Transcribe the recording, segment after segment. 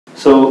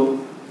So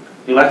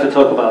we like to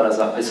talk about as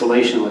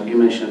isolation, like you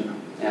mentioned,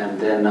 and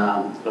then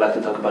we like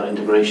to talk about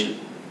integration.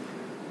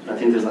 I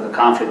think there's like a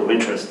conflict of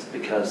interest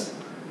because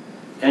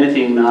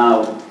anything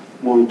now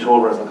moving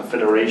towards like a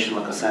federation,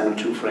 like a standard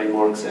 2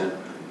 frameworks, and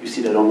you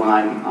see that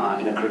online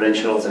in the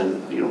credentials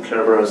and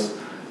Kerberos.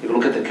 If you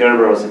look at the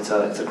Kerberos,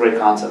 it's a great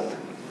concept.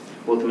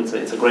 Ultimately,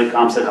 it's a great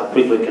concept how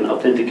quickly it can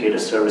authenticate the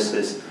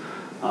services.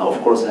 Of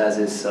course, it has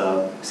its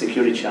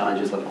security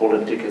challenges like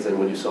golden tickets and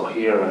what you saw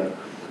here, and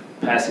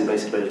passing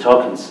basically the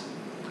tokens.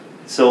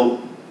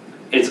 So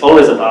it's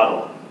always a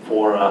battle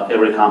for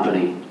every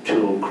company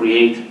to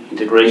create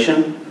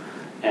integration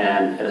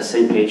and at the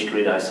same page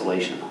create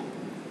isolation.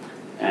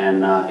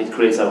 And it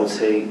creates, I would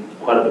say,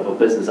 quite a bit of a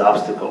business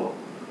obstacle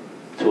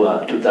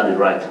to done it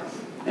right.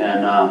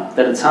 And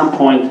that at some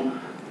point,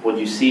 what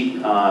you see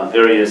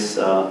various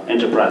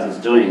enterprises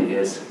doing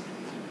is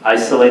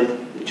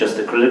isolate just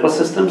the critical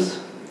systems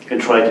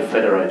and try to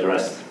federate the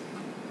rest.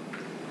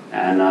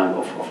 And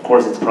of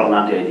course, it's probably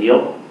not the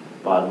ideal,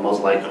 but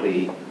most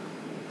likely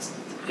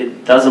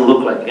it doesn't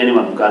look like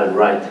anyone got it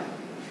right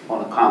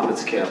on a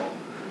complex scale.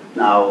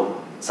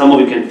 Now, some of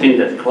you can think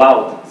that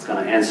cloud is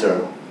going to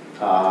answer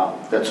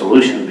that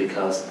solution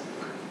because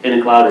in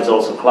the cloud it's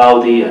also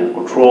cloudy and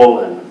control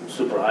and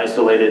super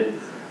isolated.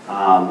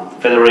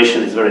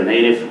 Federation is very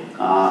native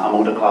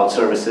among the cloud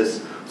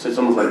services, so it's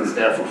almost like it's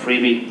there for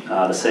freebie,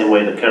 the same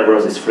way the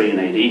Kerberos is free in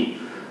AD.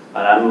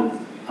 But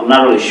I'm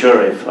not really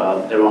sure if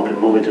everyone can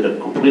move into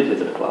completely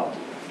to the cloud.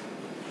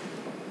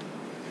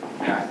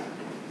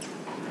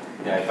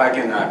 Yeah, if I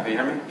can you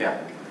hear me? Yeah.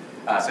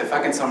 So if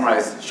I can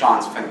summarize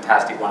Sean's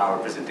fantastic 1-hour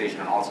presentation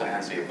and also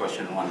answer your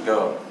question in one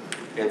go,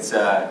 it's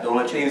don't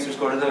let your users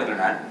go to the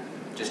internet,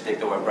 just take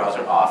the web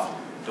browser off,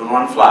 don't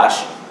run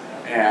Flash,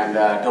 and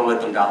don't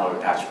let them download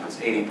attachments.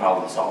 AD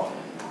problem solved.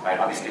 Right?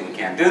 Obviously we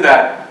can't do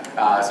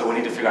that, so we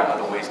need to figure out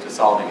other ways to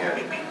solving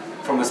it.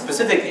 From a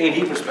specific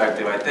AD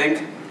perspective, I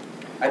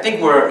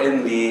think we're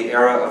in the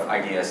era of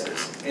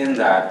IDSs, in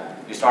that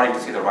you're starting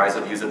to see the rise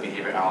of user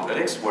behavior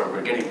analytics, where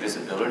we're getting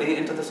visibility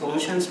into the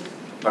solutions,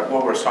 but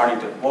what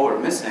we're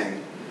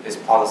missing is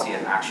policy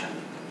and action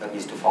that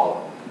needs to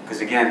follow.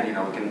 Because again,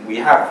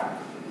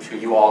 I'm sure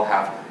you all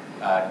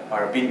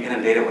are being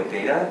inundated with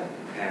data,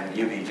 and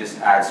UB just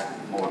adds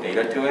more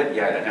data to it.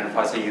 Yeah, it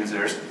identifies the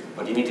users,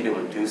 but you need to be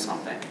able to do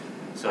something.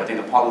 So I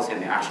think the policy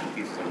and the action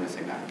pieces are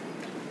missing that.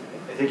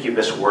 I think you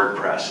missed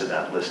WordPress in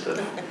that list of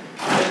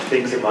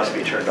things that must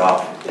be turned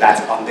off.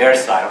 That's on their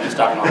side. I'm just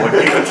talking about what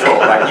you control,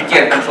 right? You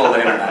can't control the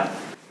internet.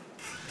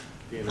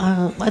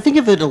 I think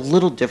of it a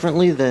little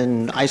differently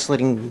than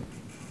isolating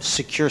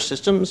secure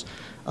systems,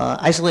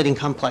 isolating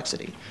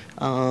complexity.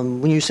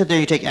 When you sit there,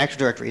 you take Active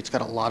Directory, it's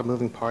got a lot of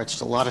moving parts,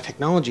 there's a lot of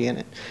technology in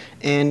it.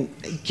 And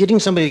getting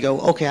somebody to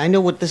go, okay, I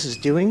know what this is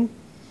doing,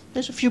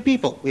 there's a few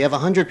people. We have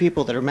 100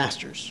 people that are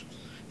masters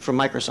from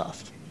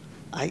Microsoft.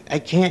 I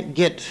can't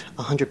get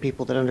 100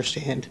 people that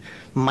understand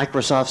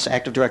Microsoft's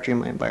Active Directory in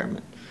my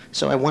environment.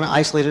 So I want to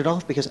isolate it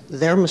off because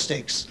their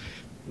mistakes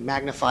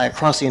magnify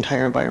across the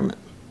entire environment.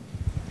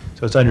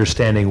 So it's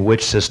understanding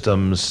which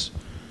systems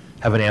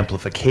have an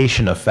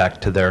amplification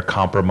effect to their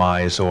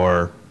compromise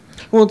or...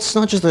 Well, it's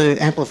not just the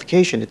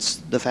amplification, it's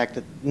the fact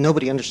that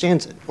nobody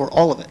understands it, or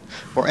all of it,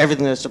 or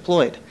everything that's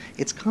deployed.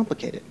 It's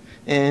complicated.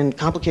 And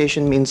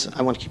complication means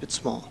I want to keep it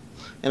small,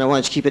 and I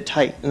want to keep it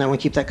tight, and I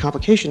want to keep that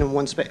complication in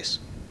one space.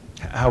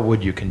 How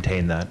would you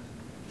contain that?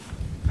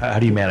 How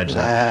do you manage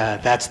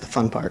that? That's the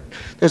fun part.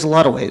 There's a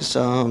lot of ways.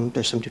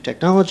 There's some new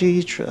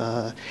technology,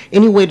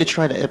 any way to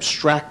try to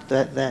abstract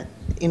that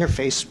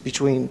interface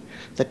between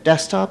the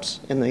desktops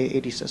and the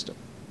AD system.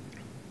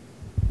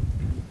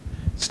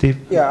 Steve?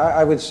 Yeah,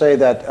 I would say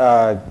that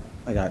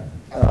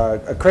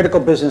a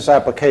critical business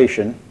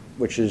application,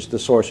 which is the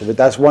source of it,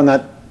 that's one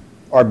that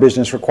our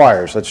business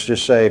requires. Let's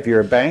just say if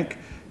you're a bank,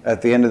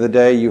 at the end of the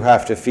day, you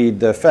have to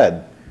feed the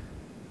Fed.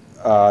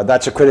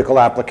 That's a critical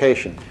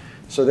application.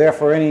 So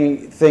therefore,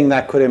 anything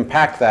that could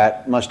impact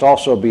that must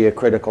also be a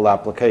critical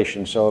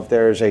application. So if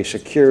there's a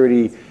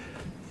security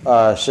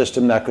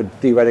system that could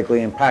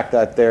theoretically impact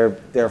that,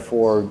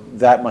 therefore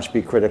that must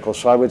be critical.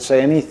 So I would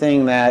say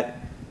anything that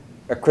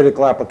a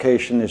critical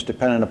application is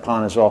dependent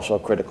upon is also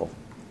critical.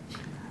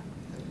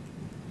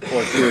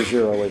 Or tier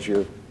 0 as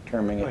you're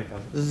terming it.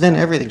 Then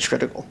everything's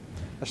critical.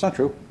 That's not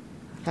true.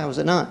 How is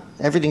it not?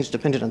 Everything's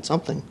dependent on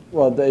something.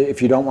 Well,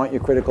 if you don't want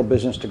your critical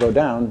business to go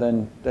down,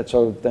 then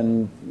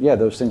yeah,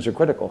 those things are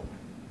critical.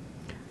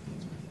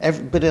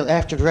 But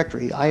Active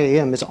Directory,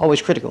 IAM, is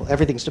always critical.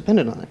 Everything's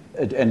dependent on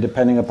it. And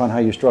depending upon how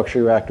you structure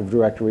your Active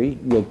Directory,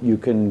 you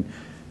can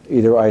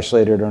either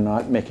isolate it or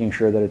not, making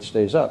sure that it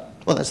stays up.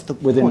 Well, that's the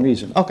within point.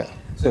 reason. Okay.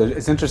 So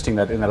it's interesting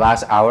that in the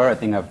last hour, I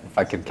think if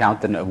I could count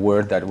the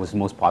word that was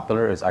most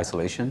popular is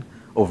isolation,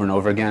 over and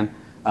over again.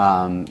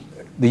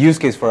 The use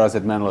case for us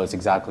at Menlo is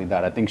exactly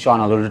that. I think Sean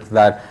alluded to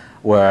that,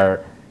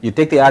 where you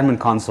take the admin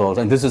console,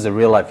 and this is a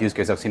real-life use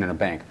case I've seen in a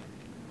bank.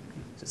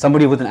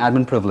 Somebody with an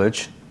admin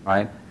privilege,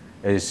 right,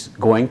 is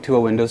going to a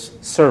Windows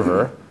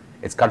server.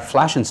 It's got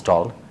Flash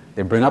installed.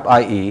 They bring up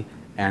IE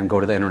and go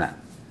to the internet.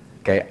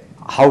 Okay,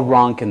 how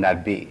wrong can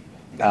that be?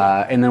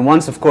 And then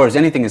once, of course,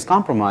 anything is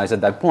compromised,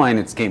 at that point,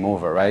 it's game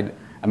over, right?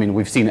 I mean,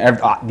 we've seen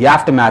the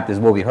aftermath is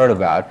what we heard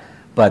about,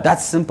 but that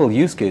simple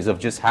use case of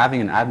just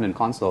having an admin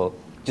console,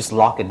 just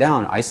lock it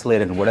down,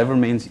 isolate it in whatever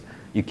means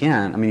you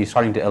can. I mean, you're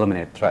starting to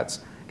eliminate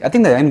threats. I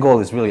think the end goal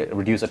is really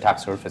reduce attack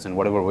surface in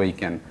whatever way you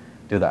can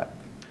do that.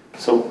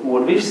 So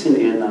what we've seen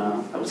in,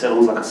 I would say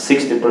almost like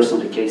 60% of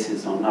the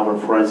cases on our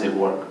forensic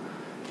work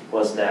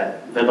was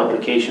that web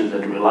applications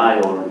that rely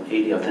on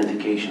AD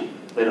authentication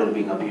later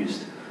being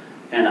abused.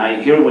 And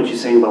I hear what you're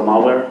saying about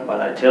malware,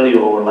 but I tell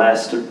you over the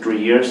last 3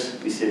 years,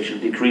 we see actually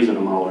a decrease in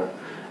the malware.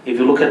 If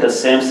you look at the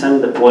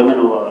Samsung deployment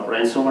of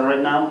ransomware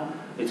right now,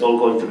 it's all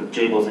going through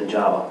JBoss and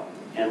Java.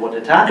 And what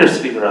attackers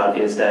figure out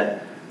is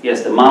that,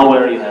 yes, the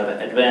malware, you have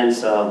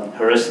advanced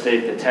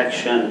heuristic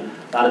detection,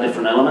 a lot of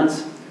different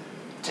elements.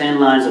 10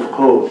 lines of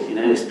code in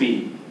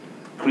NSP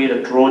create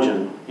a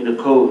Trojan in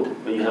the code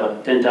when you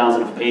have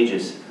 10,000 of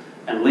pages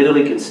and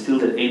literally can steal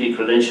the 80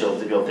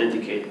 credentials to be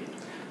authenticated.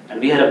 And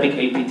we had a big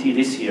APT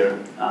this year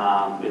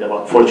with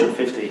about Fortune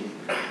 50,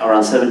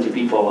 around 70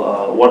 people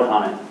work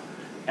on it.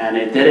 And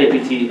that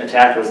APT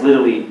attackers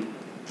literally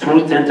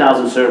through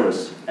 10,000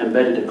 servers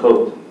embedded the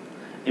code.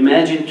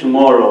 Imagine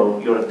tomorrow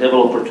you're a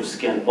developer to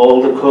scan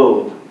all the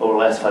code over the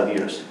last 5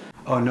 years.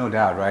 Oh, no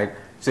doubt, right?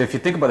 So if you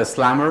think about the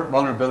Slammer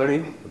vulnerability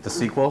with the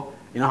SQL,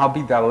 you know how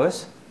big that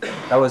was?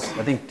 That was,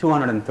 I think,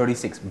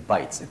 236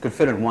 bytes. It could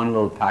fit in one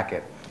little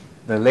packet.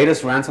 The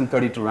latest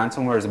Ransom32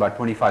 ransomware is about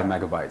 25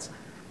 megabytes.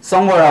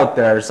 Somewhere out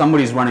there,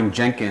 somebody's running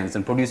Jenkins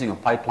and producing a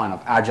pipeline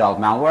of agile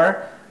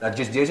malware that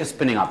they're just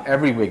spinning up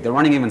every week. They're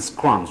running even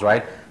scrums,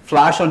 right?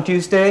 Flash on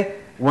Tuesday,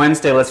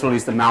 Wednesday, let's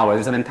release the malware.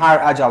 There's an entire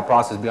agile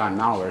process behind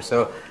malware.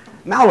 So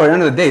malware, at the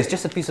end of the day, is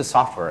just a piece of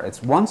software.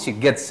 It's once it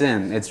gets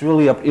in, it's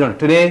really up,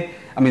 today,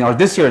 or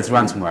this year it's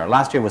ransomware.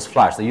 Last year was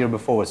Flash. The year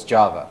before was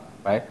Java,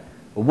 right?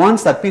 But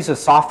once that piece of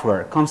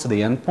software comes to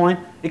the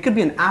endpoint, it could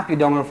be an app you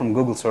download from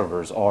Google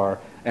servers or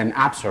an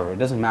app server. It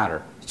doesn't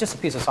matter. It's just a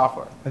piece of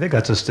software. I think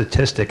that's a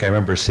statistic I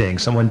remember seeing.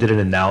 Someone did an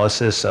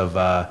analysis of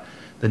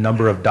the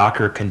number of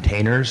Docker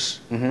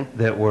containers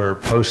that were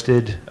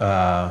posted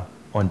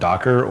on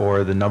Docker,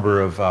 or the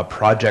number of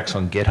projects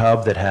on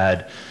GitHub that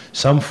had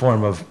some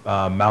form of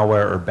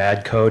malware or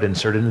bad code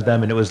inserted into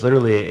them, and it was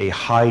literally a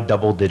high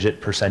double-digit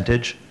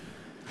percentage.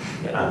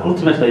 Yeah,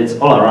 ultimately, it's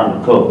all around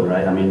the code,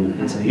 right? I mean,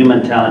 it's a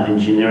human talent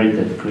engineering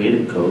that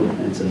created code,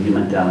 and it's a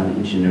human talent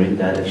engineering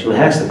that actually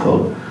hacks the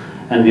code.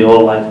 And we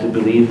all like to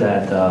believe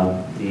that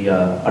the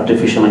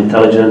artificial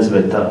intelligence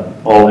with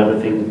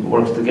everything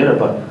works together,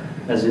 but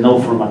as you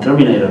know from a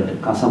Terminator,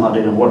 it somehow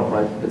didn't work,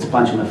 right? It's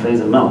punched in the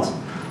face and melts.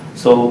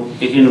 So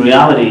in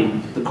reality,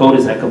 the code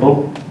is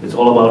hackable. It's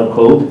all about the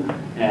code.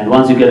 And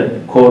once you get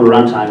a code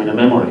runtime in a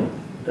memory,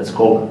 that's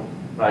code,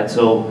 right?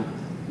 So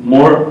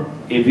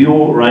if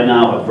you right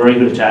now a very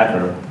good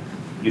attacker,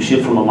 you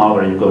shift from a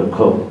malware and you go to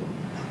code.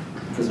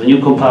 Because when you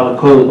compile a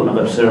code on a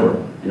web server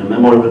in a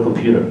memory of the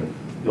computer,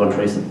 you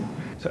untrace it.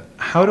 So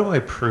how do I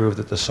prove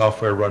that the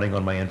software running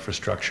on my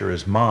infrastructure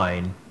is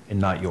mine and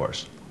not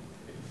yours?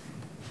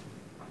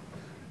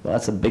 Well,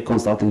 that's a big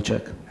consulting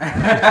check.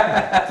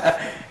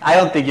 I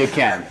don't think you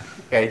can.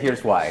 Okay,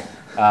 here's why.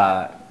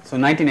 So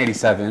in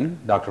 1987,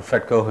 Dr.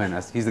 Fred Cohen,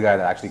 he's the guy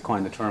that actually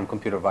coined the term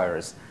computer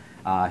virus.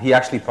 He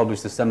actually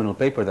published a seminal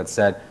paper that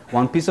said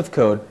one piece of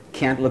code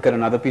can't look at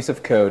another piece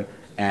of code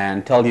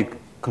and tell you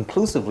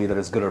conclusively that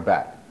it's good or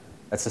bad.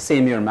 That's the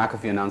same year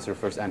McAfee announced their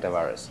first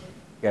antivirus.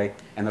 Okay?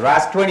 And the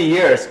last 20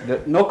 years,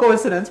 no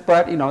coincidence,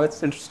 but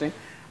it's interesting.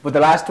 But the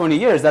last 20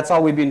 years, that's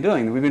all we've been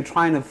doing. We've been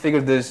trying to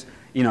figure this,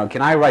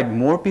 can I write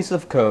more pieces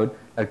of code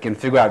that can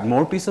figure out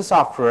more pieces of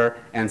software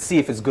and see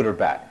if it's good or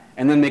bad,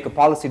 and then make a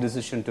policy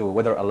decision to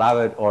whether allow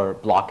it or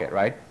block it,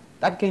 right?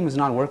 That game is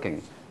not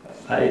working.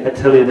 I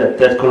tell you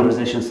that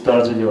conversation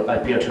starts with your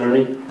IP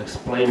attorney,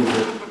 explaining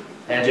the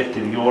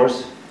adjective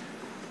yours.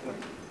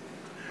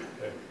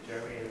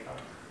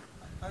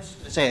 I was just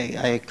going to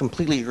say, I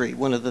completely agree.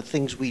 One of the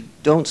things we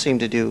don't seem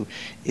to do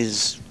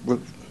is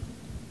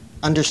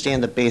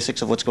understand the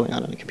basics of what's going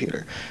on a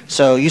computer.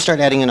 So you start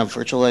adding in a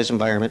virtualized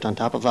environment on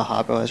top of a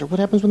hypervisor. What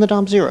happens when the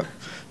DOM's zero?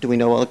 Do we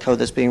know all the code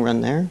that's being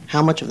run there?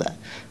 How much of that?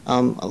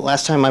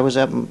 Last time I was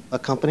at a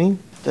company,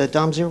 the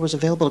DOM zero was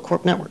available to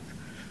Corp Network.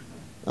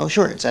 Oh,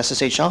 sure, it's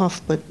SSH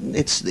off, but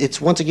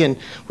it's once again,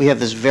 we have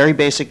this very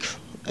basic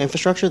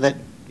infrastructure that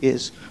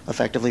is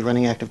effectively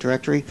running Active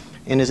Directory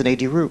and is an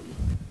AD root.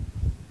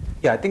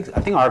 Yeah, I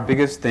think our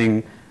biggest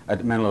thing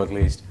at Menlo, at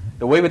least,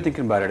 the way we're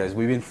thinking about it is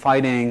we've been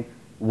fighting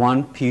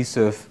one piece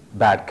of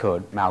bad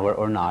code, malware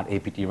or not,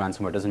 APT,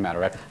 ransomware, doesn't matter,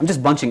 right? I'm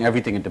just bunching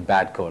everything into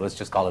bad code, let's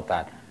just call it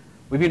that.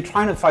 We've been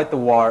trying to fight the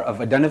war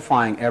of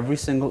identifying every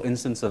single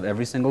instance of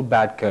every single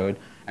bad code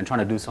and trying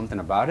to do something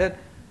about it.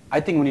 I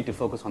think we need to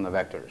focus on the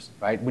vectors,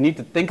 right? We need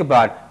to think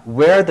about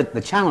where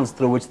the channels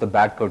through which the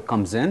bad code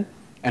comes in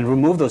and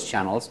remove those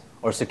channels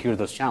or secure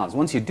those channels.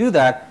 Once you do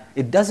that,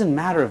 it doesn't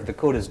matter if the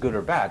code is good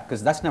or bad,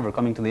 because that's never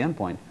coming to the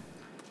endpoint.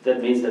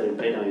 that means that we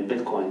pay them in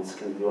bitcoins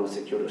because we want to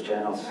secure those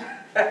channels.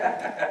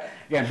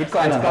 Yeah,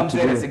 Bitcoin comes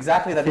in, it's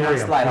exactly that one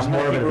slide. I'm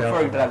going to keep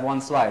referring to that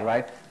one slide,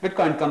 right?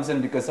 Bitcoin comes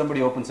in because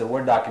somebody opens a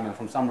Word document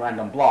from some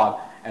random blog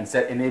and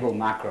said enable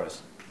macros.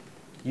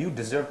 You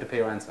deserve to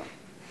pay ransom.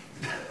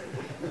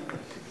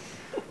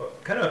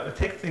 Kind of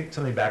take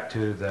something back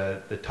to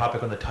the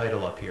topic on the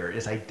title up here.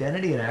 Is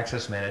identity and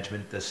access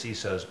management the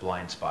CISO's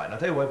blind spot? And I'll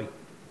tell you why we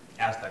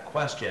asked that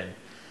question.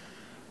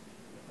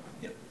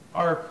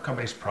 Our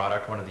company's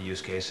product, one of the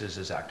use cases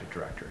is Active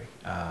Directory,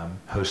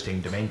 hosting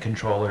domain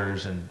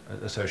controllers and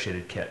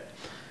associated kit.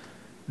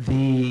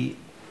 The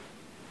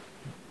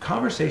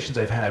conversations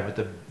I've had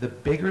with the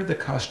bigger the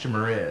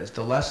customer is,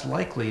 the less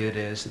likely it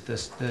is that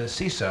the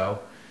CISO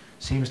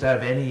seems to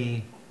have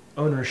any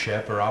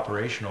ownership or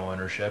operational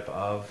ownership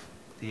of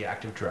the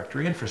Active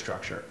Directory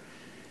infrastructure.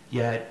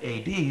 Yet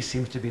AD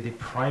seems to be the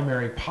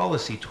primary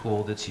policy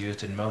tool that's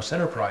used in most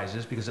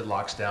enterprises because it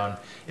locks down,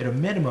 at a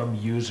minimum,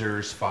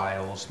 users,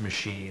 files,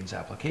 machines,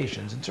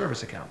 applications, and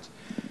service accounts.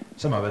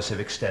 Some of us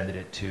have extended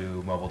it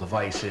to mobile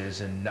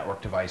devices and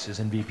network devices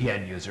and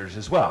VPN users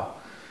as well.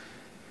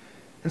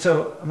 And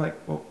so I'm like,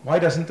 well, why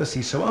doesn't the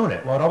CISO own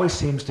it? Well, it always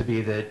seems to be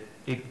that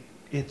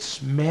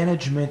its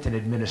management and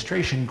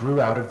administration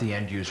grew out of the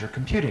end user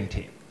computing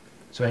team.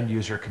 So end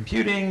user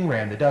computing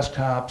ran the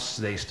desktops,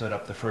 they stood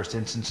up the first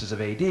instances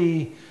of AD,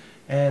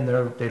 and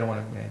they don't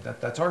want to,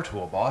 that's our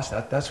tool, boss.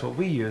 That's what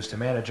we use to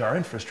manage our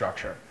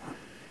infrastructure.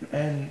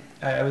 And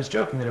I was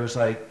joking that it was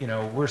like,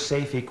 we're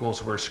safe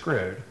equals we're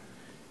screwed.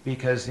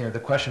 Because the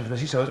question from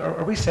the CISO is,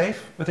 are we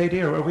safe with AD,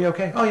 or are we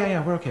okay? Oh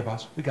yeah, we're okay,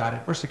 boss. We got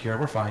it. We're secure.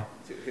 We're fine.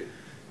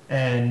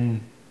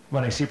 And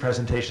when I see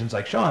presentations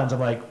like Sean's, I'm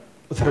like,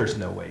 well, there's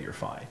no way you're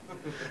fine.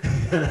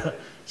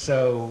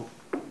 So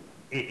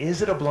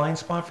is it a blind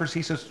spot for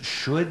CISOs?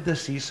 Should the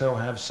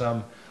CISO have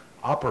some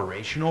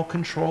operational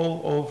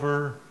control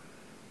over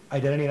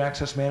identity and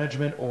access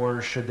management,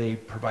 or should they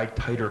provide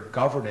tighter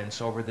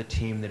governance over the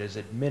team that is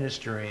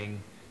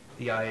administering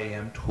the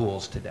IAM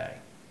tools today?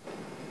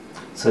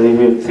 So if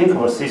you think of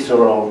a CISO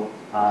role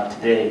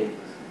today,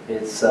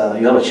 it's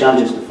you have a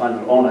challenge to find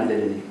your own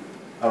identity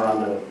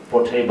around the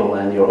port table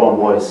and your own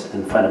voice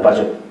and find a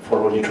budget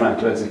for what you're trying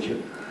to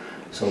execute.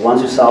 So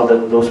once you solve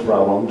those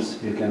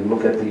problems, you can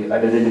look at the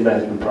identity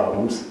management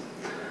problems.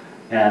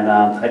 And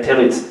I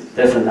tell you, it's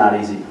definitely not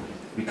easy,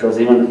 because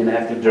even in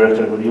Active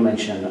Directory, what you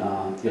mentioned,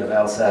 you have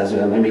LSAS, you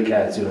have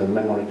Mimikatz, you have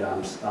memory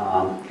dumps,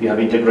 you have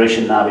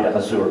integration now with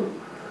Azure.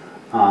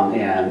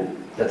 And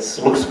that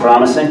looks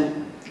promising.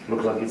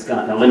 Looks like it's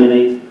going to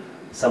eliminate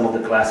some of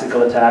the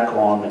classical attack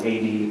on AD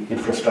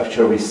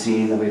infrastructure we've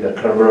seen with the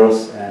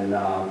Kerberos and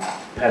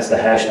pass the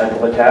hash type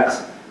of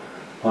attacks.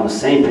 On the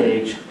same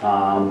page,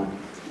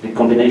 the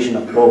combination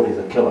of both is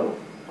a killer.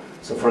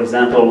 So for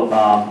example,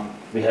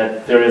 we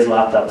had various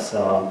laptops,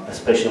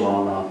 especially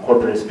on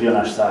corporate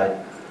espionage side,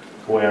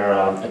 where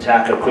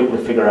attacker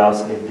quickly figure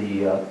out if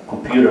the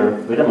computer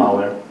with a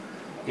malware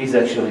is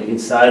actually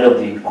inside of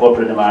the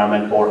corporate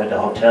environment or at the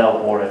hotel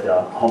or at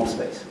the home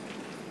space.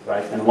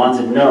 Right? And once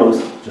it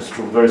knows, just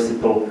through very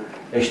simple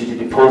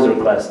HTTP POST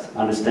request,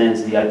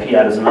 understands the IP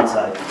address on that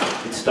side,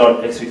 it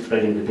starts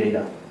exfiltrating the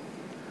data.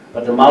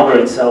 But the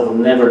malware itself will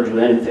never do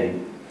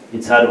anything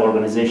inside the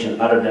organization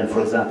other than,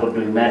 for example,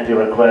 doing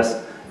MAPI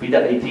requests with the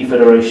AT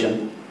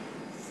federation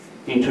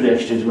into the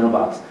Exchange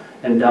mailbox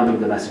and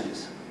dumping the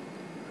messages.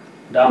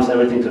 Dumps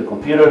everything to the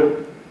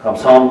computer,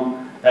 comes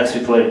home,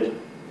 exfiltrates,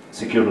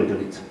 securely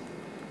deletes.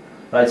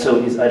 Right? So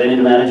is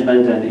identity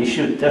management an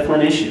issue?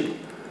 Definitely an issue.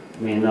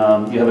 I mean,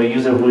 you have a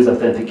user who is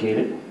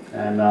authenticated,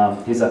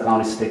 and his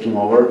account is taking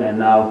over, and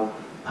now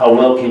how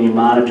well can you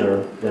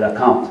monitor that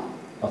account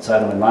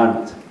outside of the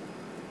environment?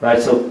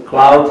 Right, so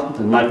cloud,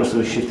 and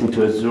Microsoft is shifting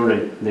to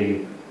Azure,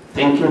 they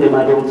thinking they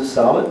might be able to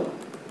solve it,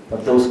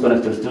 but those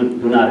connectors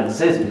do not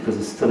exist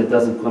because it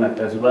doesn't connect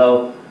as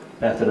well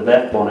back to the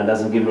backbone. It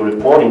doesn't give you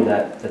reporting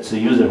that's a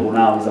user who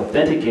now is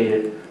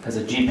authenticated, has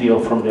a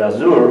GPO from the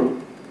Azure,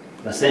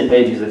 the same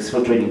page is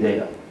exfiltrating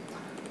data.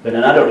 But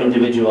another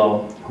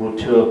individual who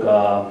took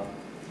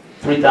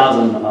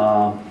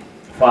 3,000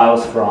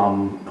 files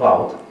from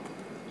cloud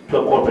to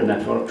a corporate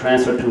network,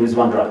 transferred to his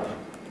OneDrive.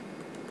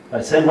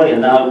 Right, same way,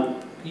 and now,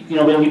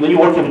 when you're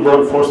working with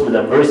law enforcement,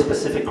 there are very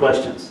specific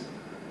questions.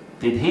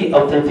 Did he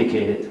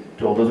authenticate it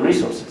to all those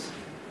resources?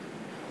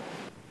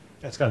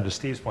 That's kind of to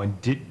Steve's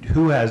point.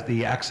 Who has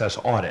the access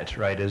audit,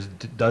 right?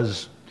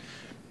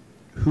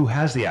 Who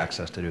has the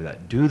access to do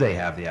that? Do they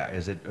have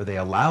are they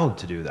allowed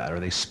to do that? Are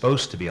they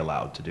supposed to be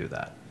allowed to do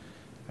that?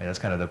 Right, that's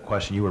kind of the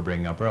question you were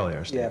bringing up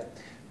earlier, Steve.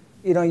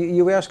 Yeah.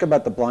 You ask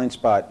about the blind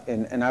spot,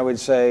 and I would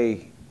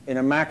say, in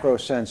a macro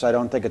sense, I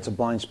don't think it's a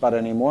blind spot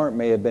anymore. It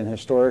may have been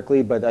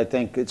historically, but I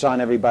think it's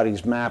on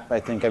everybody's map. I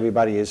think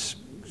everybody has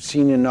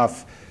seen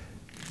enough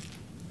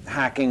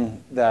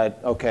hacking that,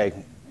 okay,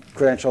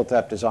 credential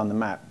theft is on the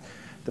map.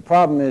 The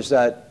problem is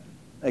that,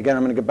 again,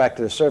 I'm going to go back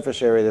to the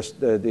surface area.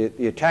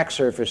 The attack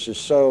surface is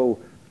so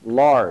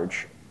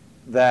large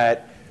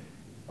that,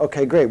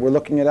 okay, great, we're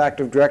looking at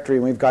Active Directory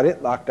and we've got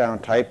it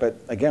lockdown type, but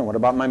again, what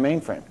about my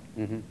mainframe?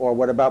 Or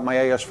what about my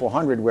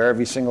AS400, where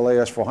every single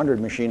AS400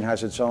 machine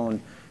has its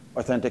own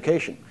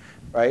authentication,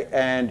 right?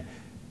 And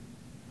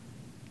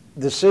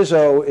the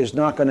CISO is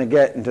not going to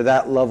get into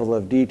that level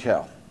of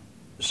detail.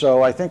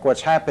 So I think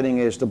what's happening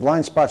is the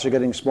blind spots are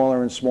getting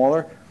smaller and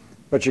smaller,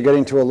 but you're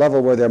getting to a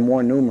level where they're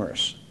more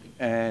numerous.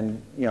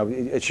 And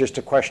it's just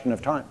a question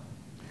of time.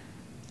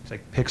 It's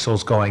like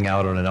pixels going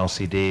out on an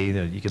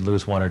LCD. You can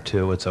lose one or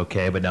two, it's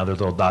okay, but now there's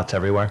little dots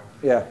everywhere.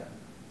 Yeah.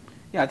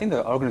 Yeah, I think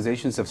the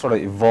organizations have sort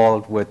of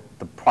evolved with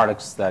the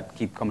products that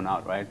keep coming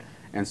out, right?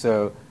 And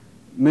so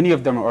many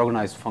of them are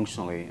organized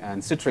functionally. And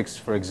Citrix,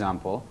 for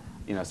example,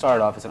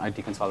 started off as an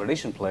IT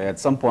consolidation play. At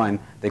some point,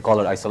 they called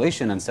it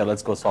isolation and said,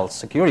 let's go solve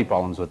security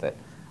problems with it,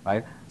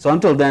 right? So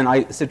until then,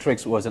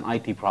 Citrix was an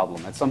IT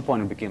problem. At some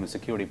point, it became a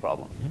security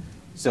problem.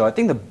 So I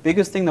think the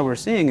biggest thing that we're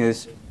seeing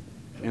is,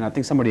 and I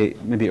think somebody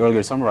maybe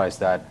earlier summarized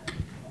that,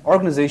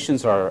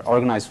 organizations are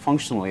organized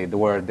functionally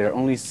where they're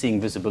only seeing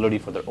visibility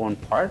for their own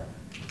part.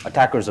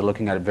 Attackers are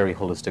looking at it very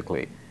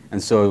holistically.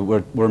 And so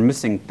we're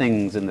missing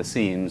things in the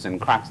seams and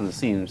cracks in the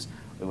seams,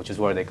 which is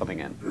where they're coming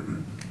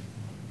in.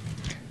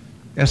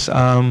 Yes,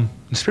 in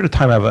the spirit of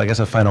time, I have, I guess,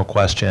 a final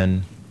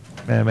question.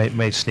 I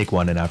may sneak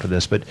one in after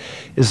this, but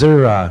is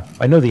there,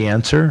 I know the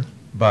answer,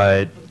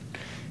 but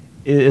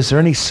is there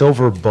any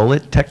silver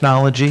bullet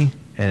technology?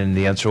 And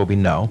the answer will be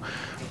no.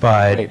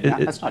 But Wait,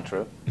 that's not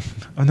true.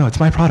 Oh, no, it's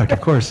my product,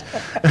 of course.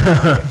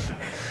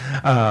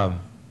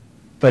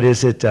 But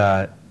is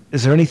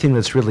there anything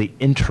that's really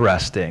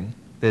interesting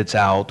that's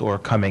out or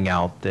coming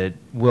out that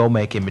will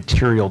make a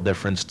material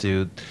difference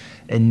to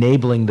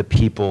enabling the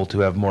people to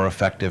have more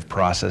effective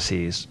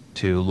processes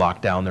to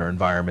lock down their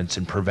environments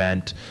and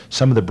prevent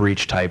some of the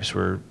breach types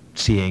we're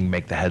seeing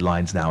make the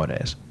headlines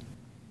nowadays?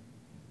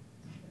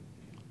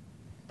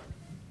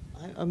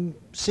 I'm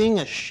seeing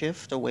a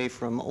shift away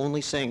from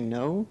only saying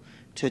no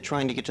to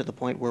trying to get to the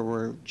point where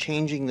we're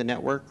changing the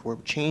network, we're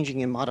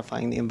changing and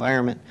modifying the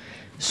environment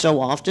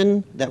so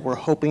often that we're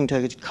hoping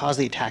to cause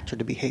the attacker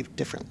to behave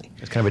differently.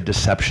 It's kind of a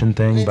deception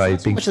thing It's by not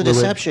so being much the fluid.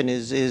 deception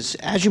is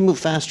as you move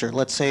faster,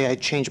 let's say I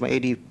change my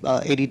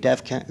AD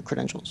dev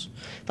credentials.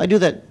 If I do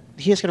that,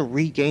 he has got to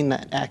regain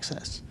that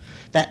access.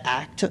 That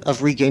act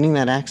of regaining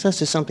that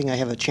access is something I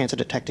have a chance of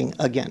detecting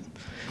again.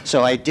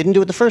 So I didn't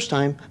do it the first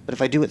time, but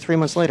if I do it 3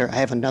 months later, I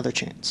have another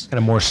chance. Kind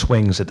of more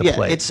swings at the Yeah,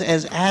 plate. it's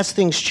as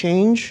things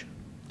change,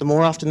 the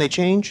more often they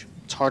change,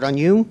 it's hard on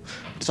you,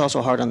 it's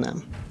also hard on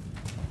them.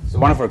 So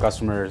one of our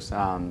customers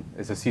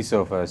is a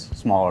CISO of a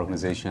small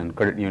organization,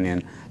 credit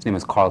union. His name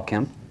is Carl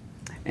Kemp.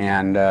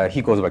 And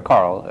he goes by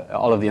Carl.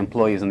 All of the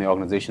employees in the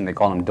organization, they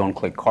call him Don't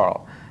Click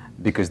Carl,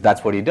 because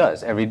that's what he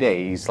does every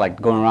day. He's like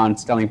going around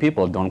telling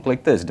people, don't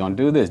click this, don't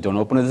do this, don't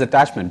open this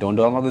attachment, don't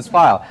download this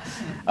file.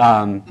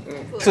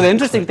 So the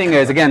interesting thing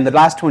is, again, the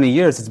last 20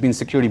 years, it's been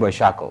security by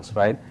shackles,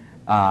 right?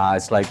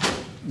 It's like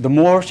the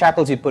more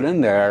shackles you put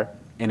in there,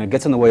 and it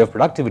gets in the way of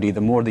productivity, the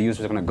more the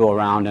users are going to go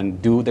around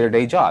and do their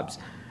day jobs.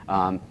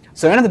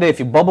 So at the end of the day, if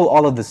you bubble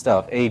all of this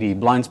stuff, AD,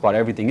 blind spot,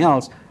 everything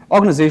else,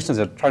 organizations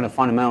are trying to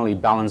fundamentally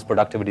balance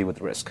productivity with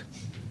risk.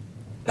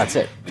 That's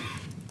it,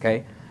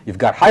 okay? You've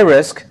got high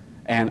risk,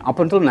 and up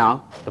until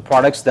now, the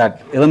products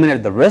that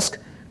eliminated the risk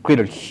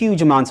created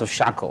huge amounts of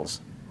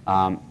shackles.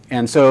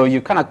 And so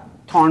you kind of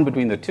torn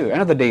between the two. At the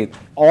end of the day,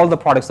 all the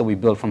products that we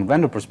build from a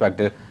vendor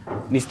perspective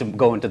needs to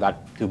go into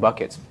that two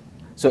buckets.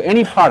 So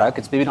any product,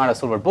 it's maybe not a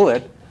silver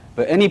bullet,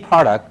 but any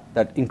product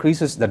that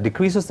decreases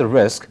the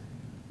risk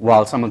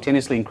while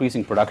simultaneously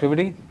increasing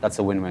productivity, that's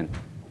a win-win.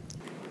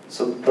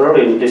 So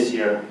early this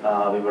year,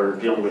 we were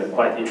dealing with a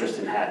quite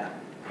interesting hack.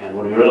 And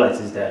what we realized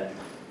is that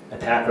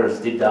attackers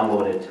did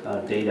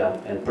download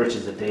data and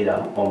purchase the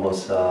data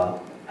almost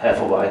half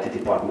of our IT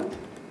department.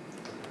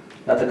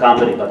 Not the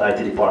company, but the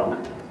IT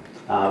department.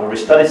 When we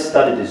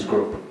studied this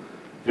group,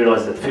 we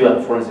realized that few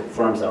other forensic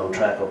firms are on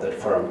track of that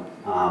firm.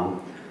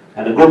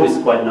 And the group is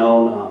quite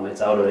known.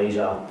 It's out of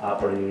Asia,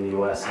 operating in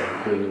the US,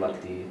 and doing like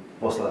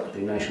mostly like the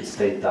nation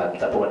state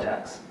type of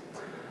attacks.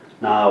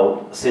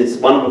 Now, since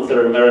 1/3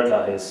 of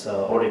America is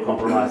already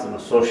compromised on a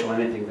social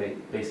anything, they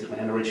basically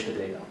enrich the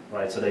data,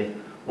 right? So they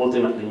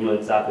ultimately knew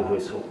exactly who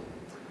is who.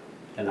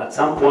 And at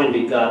some point,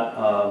 we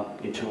got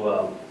into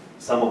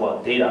some of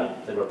our data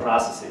that we're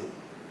processing,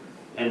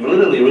 and we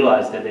literally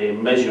realized that they're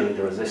measuring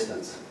the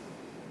resistance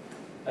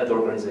at the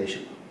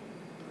organization.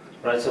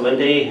 Right, so when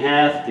they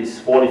have these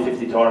 40,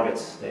 50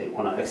 targets they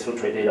want to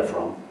exfiltrate data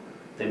from,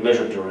 they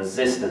measure the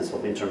resistance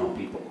of internal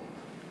people.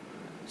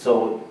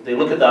 So they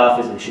look at the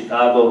office in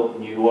Chicago,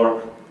 New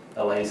York,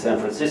 LA, San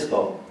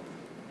Francisco,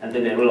 and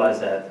then they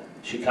realize that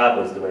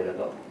Chicago is the way to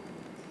go,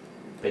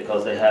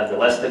 because they have the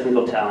less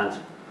technical talent,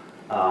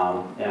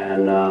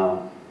 and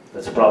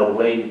that's probably the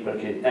way you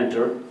can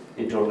enter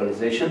into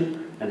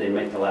organization, and they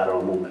make the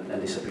lateral movement and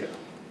disappear.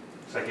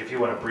 It's like if you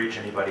want to breach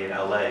anybody in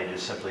LA,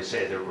 just simply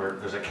say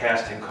there's a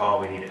casting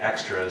call, we need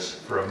extras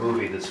for a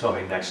movie that's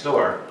filming next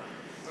door,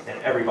 and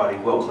everybody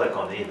will click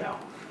on the email.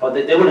 Oh,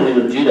 they wouldn't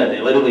even do that.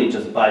 They literally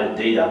just buy the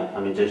data.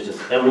 I mean, there's just,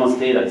 everyone's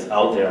data is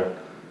out there,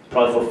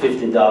 probably for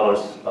 $15,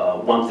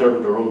 1/3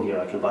 of the room here,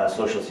 I can buy a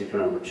social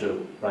security number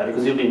too, right?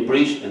 Because you've been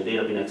breached and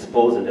data been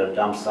exposed and they're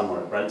dumped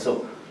somewhere, right?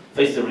 So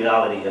face the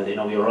reality, and they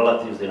know your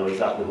relatives, they know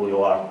exactly who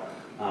you are.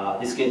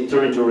 This can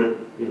turn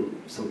into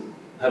some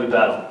heavy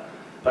battle.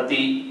 But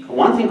the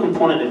one thing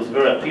component that was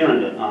very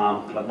apparent,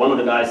 like one of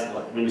the guys,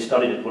 like when we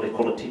studied what they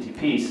call the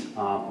TTPs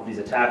of these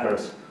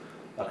attackers,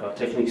 like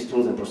techniques,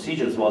 tools, and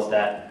procedures, was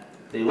that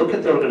they look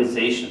at the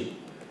organization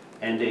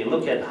and they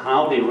look at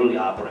how they really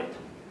operate,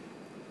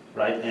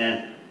 right?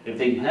 And if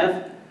they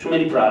have too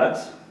many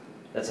products,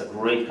 that's a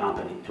great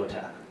company to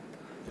attack.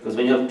 Because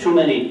when you have too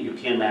many, you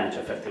can't manage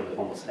effectively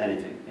almost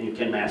anything, and you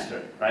can master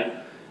it, right?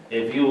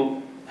 If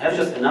you have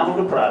just enough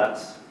of the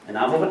products,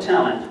 enough of the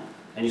talent,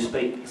 and you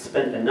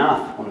spend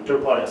enough on the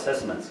third-party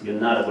assessments, you're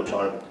not a good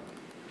target.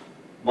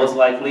 Most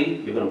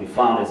likely, you're going to be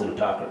found as an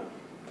attacker.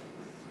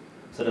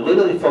 So they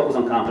literally focus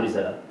on companies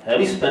that are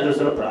heavy spenders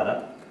of the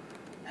product,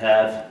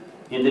 have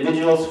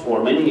individuals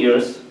for many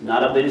years,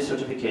 not updated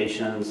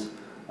certifications,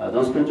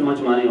 don't spend too much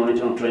money on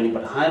internal training,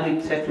 but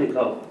highly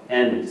technical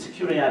admins,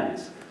 security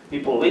admins,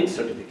 people with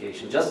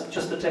certification,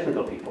 just the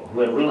technical people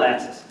who have real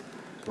access.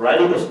 Right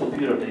on those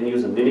computers, they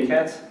use the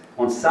Mimikatz.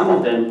 On some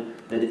of them,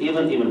 they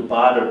even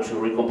bother to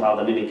recompile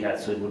the Mimikatz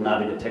so it would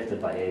not be detected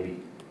by AV.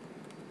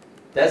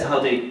 That's how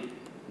they,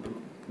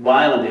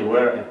 while they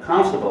were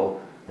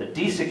comfortable, that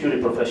these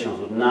security professionals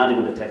would not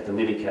even detect the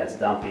Mimikatz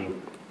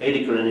dumping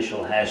 80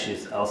 credential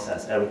hashes,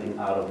 LSAS, everything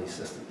out of these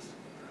systems.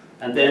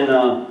 And then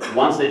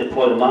once they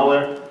deploy the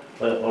malware,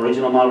 the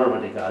original malware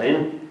where they got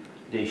in,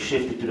 they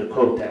shifted to the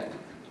code tactic,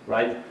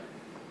 right?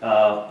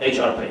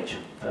 HR page,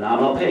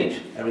 phenomenal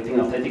page,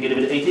 everything authenticated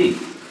with AD.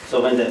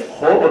 So when the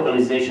whole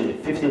organization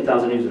with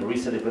 15,000 users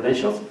reset their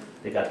credentials,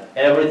 they got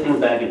everything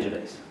back in 2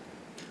 days.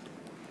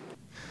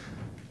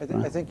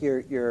 I think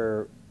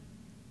the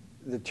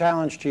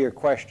challenge to your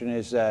question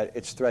is that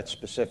it's threat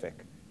specific.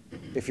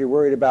 If you're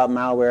worried about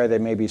malware, there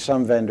may be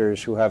some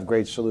vendors who have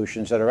great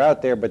solutions that are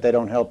out there, but they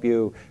don't help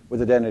you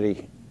with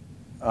identity.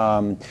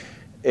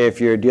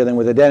 If you're dealing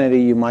with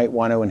identity, you might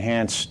want to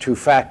enhance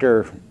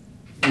two-factor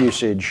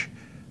usage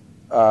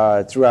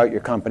throughout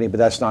your company, but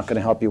that's not going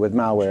to help you with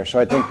malware. So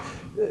I think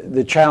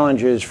the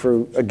challenge is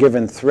for a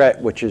given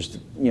threat, which is,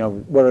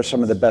 what are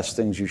some of the best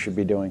things you should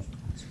be doing?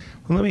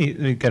 Well, let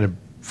me get a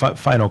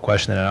final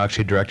question, and I'll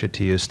actually direct it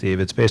to you, Steve.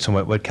 It's based on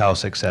what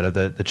Kalsic said of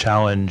the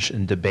challenge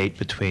and debate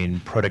between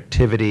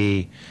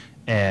productivity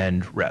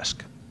and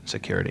risk,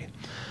 security.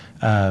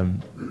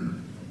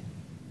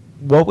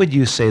 What would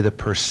you say the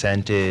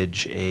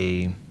percentage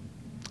a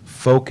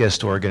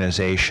focused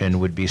organization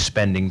would be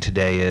spending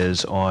today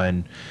is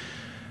on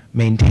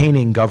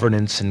maintaining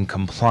governance and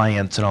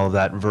compliance and all of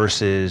that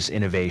versus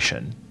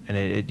innovation? And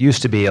it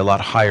used to be a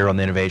lot higher on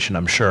the innovation,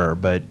 I'm sure,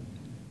 but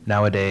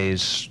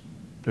nowadays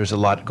there's a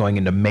lot going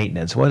into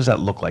maintenance. What does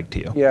that look like to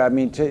you? Yeah, I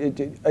mean,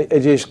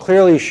 it has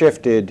clearly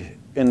shifted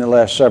in the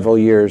last several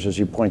years, as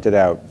you pointed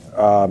out.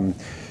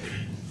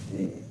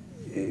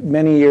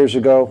 Many years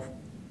ago,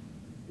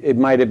 it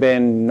might have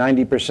been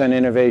 90%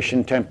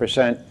 innovation,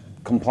 10%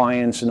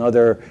 compliance and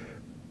other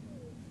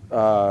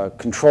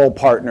control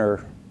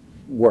partner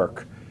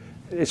work.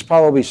 It's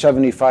probably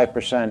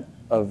 75%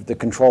 of the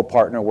control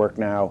partner work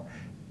now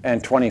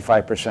and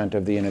 25%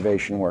 of the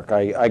innovation work.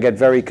 I get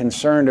very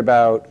concerned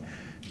about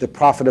the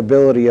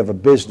profitability of a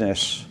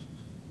business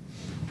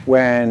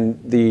when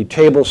the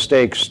table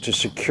stakes to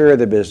secure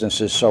the business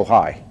is so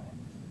high.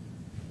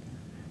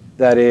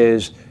 That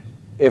is,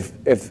 if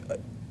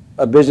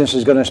a business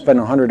is going to spend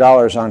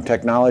 $100 on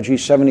technology,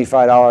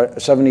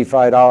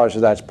 $75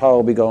 of that's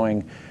probably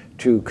going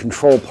to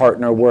control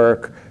partner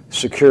work,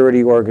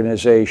 security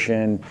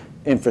organization,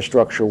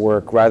 infrastructure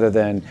work, rather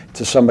than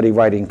to somebody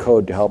writing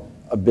code to help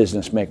a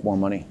business make more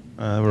money.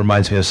 It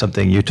reminds me of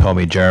something you told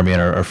me, Jeremy, in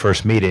our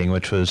first meeting,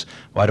 which was,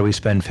 why do we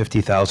spend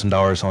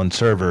 $50,000 on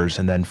servers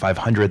and then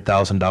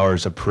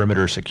 $500,000 of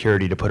perimeter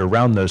security to put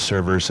around those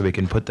servers so we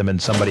can put them in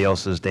somebody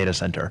else's data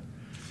center?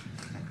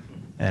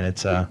 And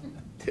it's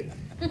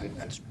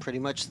That's pretty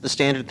much the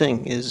standard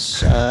thing.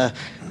 Is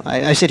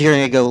I sit here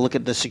and I go look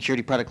at the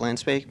security product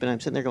landscape, but I'm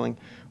sitting there going,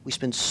 we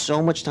spend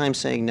so much time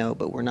saying no,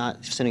 but we're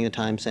not spending the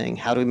time saying,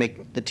 how do we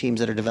make the teams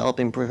that are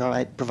developing,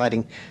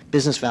 providing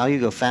business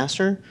value go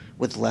faster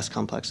with less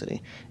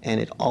complexity?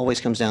 And it always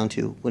comes down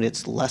to, when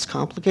it's less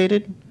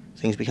complicated,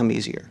 things become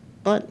easier.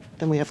 But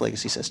then we have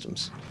legacy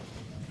systems.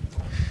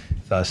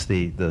 thus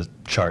the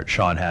chart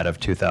Sean had of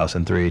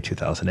 2003,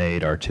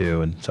 2008,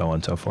 R2, and so on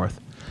and so forth.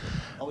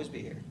 Always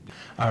be here.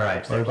 All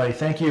right, well, everybody,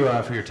 thank you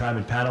for your time,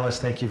 and panelists,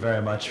 thank you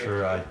very much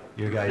for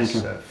your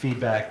guys'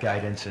 feedback,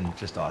 guidance, and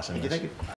just awesomeness. Thank you.